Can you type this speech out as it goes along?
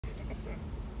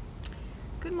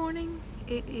Good morning.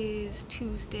 It is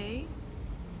Tuesday.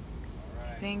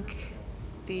 I think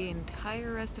the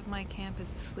entire rest of my camp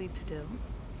is asleep still.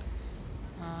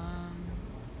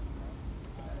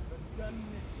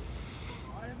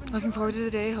 Looking forward to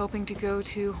the day, hoping to go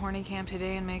to Horny Camp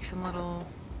today and make some little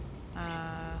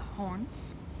horns,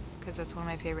 because that's one of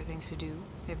my favorite things to do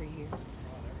every year.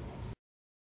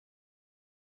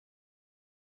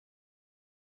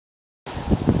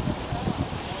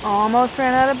 Almost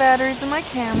ran out of batteries in my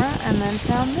camera and then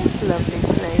found this lovely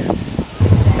place.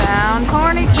 Found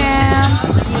Horny Camp!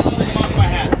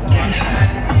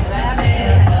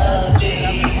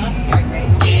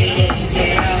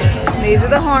 These are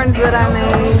the horns that I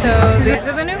made. So these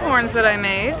are the new horns that I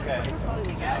made.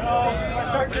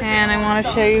 And I want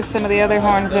to show you some of the other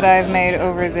horns that I've made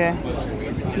over the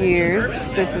years.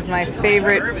 This is my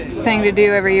favorite thing to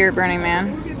do every year at Burning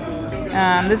Man.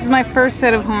 This is my first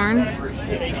set of horns.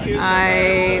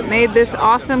 I made this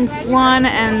awesome one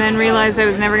and then realized I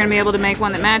was never going to be able to make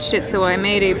one that matched it, so I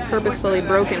made a purposefully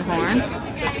broken horn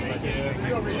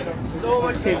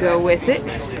to go with it.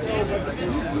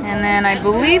 And then I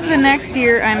believe the next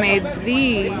year I made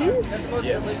these,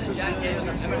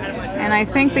 and I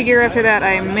think the year after that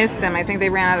I missed them. I think they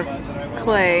ran out of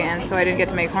clay, and so I didn't get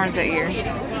to make horns that year.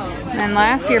 And then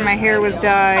last year my hair was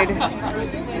dyed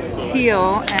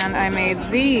teal, and I made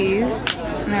these.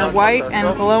 And they're white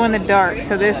and glow in the dark,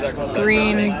 so this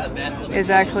green is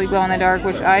actually glow in the dark,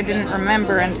 which I didn't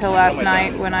remember until last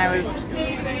night when I was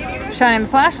shining the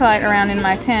flashlight around in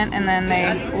my tent, and then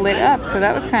they lit up, so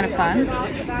that was kind of fun.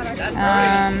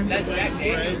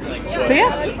 So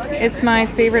yeah, it's my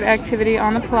favorite activity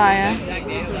on the playa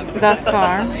thus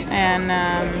far, and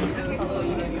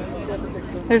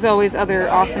there's always other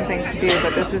awesome things to do,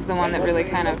 but this is the one that really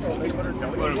kind of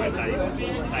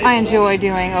I enjoy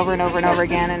doing over and over and over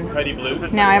again. And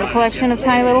now I have a collection of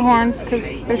tiny little horns because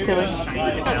they're silly.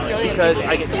 Because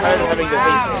I get tired of having the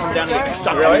things come down and get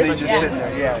stuck. Really? They just sit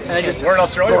there, yeah. And I just burn a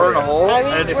hole.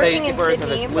 And if it's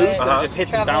loose, then it just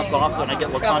hits and bounce off, so I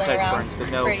get little contact burns. But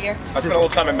no. I spent a little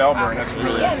time in Melbourne. That's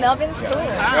really. Yeah, Melbourne's cool.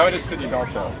 I went to Sydney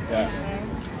also. Yeah.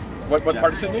 What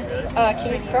part of Sydney?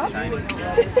 King's Cross.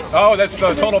 Oh, that's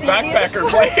the total backpacker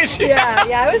place.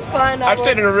 Yeah, it was fun. I've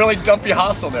stayed in a really dumpy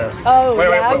hostel there. Oh, wait,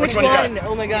 which one?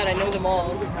 Oh my god, I know them all.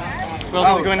 Who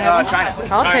else is going to have China.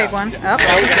 I'll take one. Oh.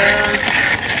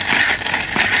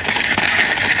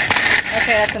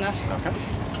 Okay, that's enough. Okay.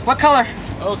 What color?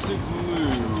 Oh, let's do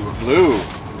blue. Blue.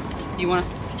 You want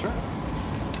to? Sure.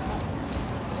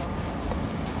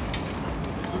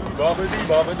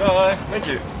 Baba-dee-baba-die. Thank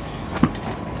you.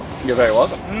 You're very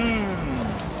welcome.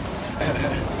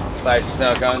 Spicy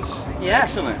snow cones.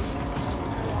 Yes. Excellent.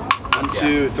 1,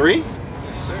 2, 3. Yes,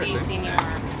 sir.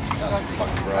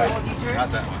 Fucking right. Not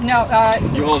that one. No.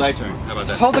 You hold, I turn. How about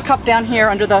that? Hold the cup down here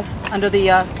under the ice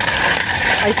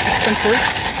dispenser,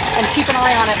 and keep an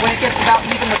eye on it. When it gets about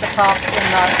even with the top,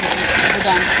 and we're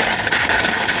done.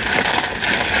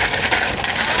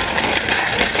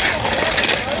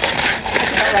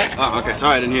 Right. Oh, okay.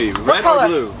 Sorry, I didn't hear you. Red or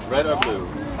blue? Red or blue?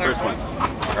 First one.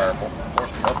 Purple.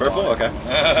 Purple? Okay.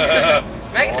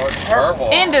 Purple.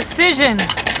 Indecision!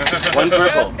 One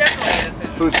purple.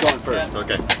 Who's going first?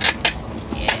 Okay.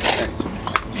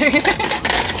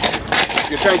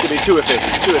 You're trying to be too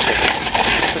efficient. Too efficient.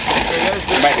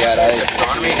 You might be out of it.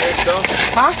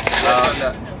 Huh?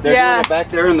 They're doing it back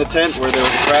there in the tent where there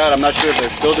was a crowd. I'm not sure if they're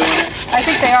still doing it. I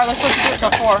think they are. They're supposed to do it till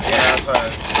 4. Yeah, that's what I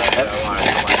wanted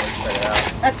to check it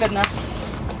out. That's good enough.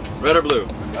 Red or blue?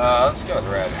 Let's go with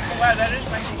red. Wow, that is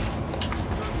spicy.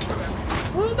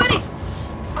 Woo, buddy!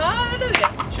 Hallelujah!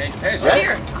 Change pace, Right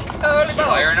here. Oh, the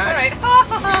Fire balls. nice. Alright.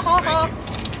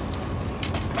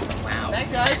 Wow.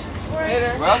 Thanks, guys.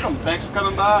 Later. Welcome. Thanks for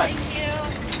coming by. Thank you.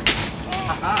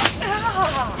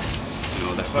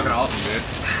 No, that's fucking awesome, dude.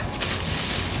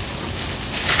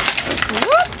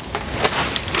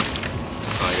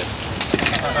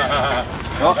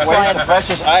 Don't waste the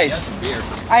precious ice.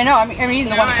 I know. I'm eating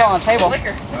the one that fell on the table.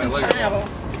 Liquor.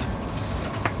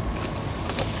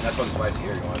 That's what's spicy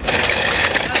here. You want?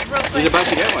 That's real He's about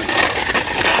to get one.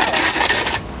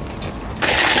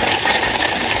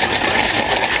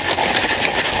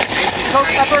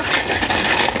 Ghost pepper.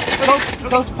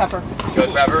 Ghost pepper.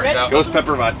 Ghost pepper. No. Ghost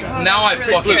pepper vodka. Now I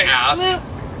fucking asked.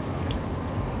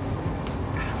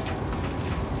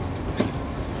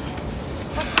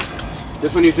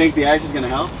 Just when you think the ice is going to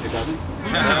help, it doesn't.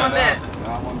 Not one bit.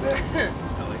 Not one bit.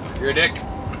 You're a dick.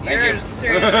 You're seriously.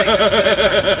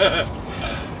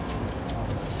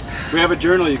 We have a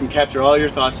journal. You can capture all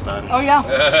your thoughts about it. Oh yeah.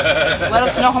 Let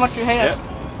us know how much you hate it. Yep.